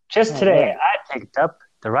 Just today, I picked up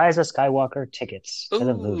the Rise of Skywalker tickets to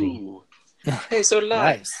the movie. Ooh. Hey, so did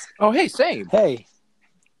I. Nice. Oh, hey, same. Hey,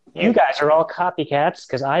 You guys are all copycats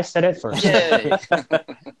because I said it first. Yay!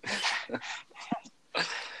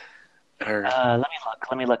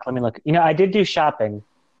 Let me look. You know, I did do shopping,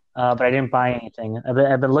 but I didn't buy anything.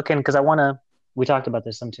 I've been looking because we talked about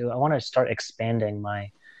this some too. I want to start expanding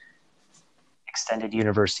my extended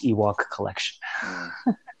universe Ewok collection.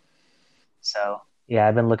 So, yeah,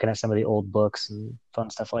 I've been looking at some of the old books and fun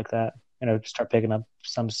stuff like that. You know, start picking up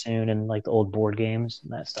some soon and like the old board games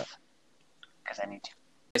and that stuff because I need to.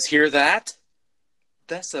 Guys hear that?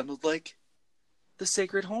 That sounded like the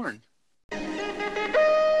Sacred Horn.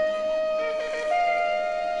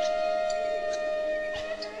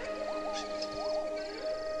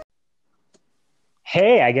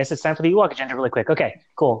 Hey, I guess it's time for the Ewok agenda really quick. Okay,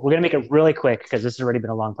 cool. We're going to make it really quick because this has already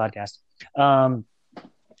been a long podcast.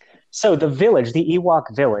 So the village, the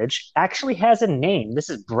Ewok village, actually has a name. This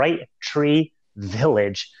is Bright Tree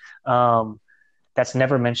Village. That's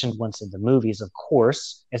never mentioned once in the movies, of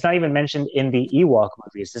course. It's not even mentioned in the Ewok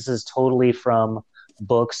movies. This is totally from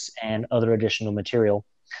books and other additional material.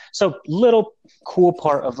 So little cool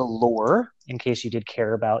part of the lore, in case you did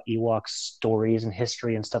care about Ewok stories and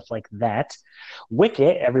history and stuff like that.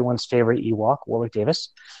 Wicket, everyone's favorite Ewok, Warwick Davis,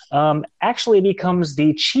 actually becomes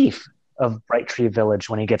the chief of Bright Tree Village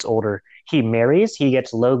when he gets older. He marries, he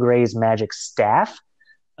gets Logray's magic staff,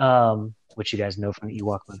 which you guys know from the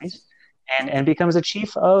Ewok movies, and becomes the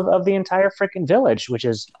chief of the entire freaking village, which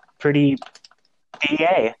is pretty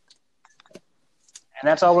BA. And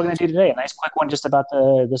that's all we're going to do today. A nice quick one just about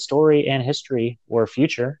the story and history or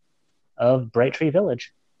future of Bright Tree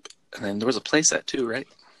Village. And then there was a playset too, right?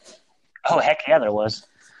 Oh, heck yeah, there was.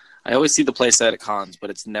 I always see the playset at cons, but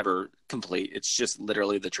it's never complete. It's just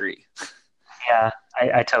literally the tree. Yeah,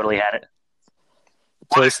 I totally had it.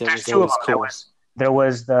 There's There's 2 of them. There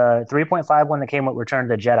was the 3.5 one that came with Return of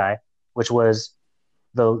the Jedi, which was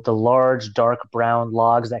the large, dark brown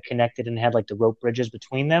logs that connected and had like the rope bridges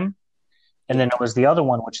between them. And then it was the other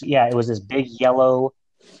one, which, yeah, it was this big yellow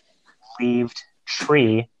leaved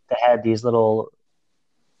tree that had these little,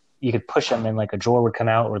 you could push them and like a drawer would come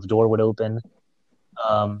out or the door would open.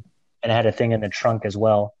 And it had a thing in the trunk as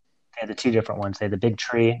well. They had the 2 different ones. They had the big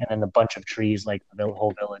tree and then the bunch of trees like the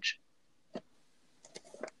whole village.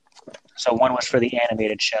 So one was for the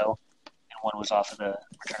animated show and one was off of the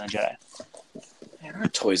Return of the Jedi. Man, our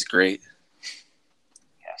toy's great.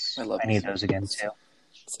 Yes, I love I need those again too.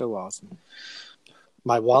 So awesome.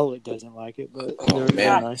 My wallet doesn't like it, but Oh, they're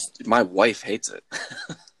man. nice. My wife hates it.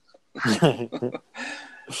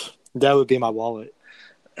 That would be my wallet.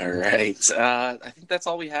 All right. I think that's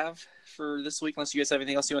all we have for this week, unless you guys have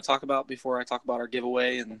anything else you want to talk about before I talk about our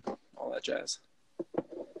giveaway and all that jazz.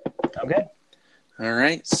 Okay. All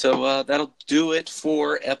right. So that'll do it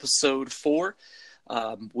for episode 4.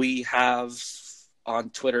 We have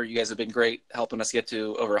on Twitter, you guys have been great helping us get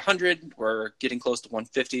to over 100. We're getting close to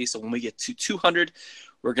 150. So when we get to 200,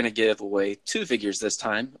 we're going to give away 2 figures this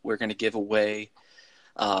time. We're going to give away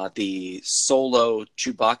the Solo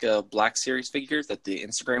Chewbacca Black Series figures that the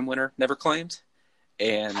Instagram winner never claimed,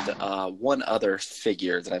 and one other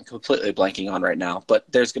figure that I'm completely blanking on right now, but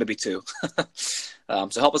there's going to be 2.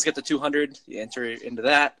 So help us get to 200. You enter into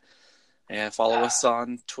that, and follow us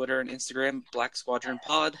on Twitter and Instagram, Black Squadron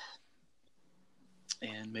Pod,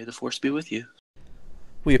 and may the Force be with you.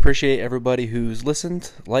 We appreciate everybody who's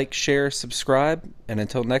listened. Like, share, subscribe, and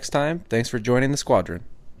until next time, thanks for joining the Squadron.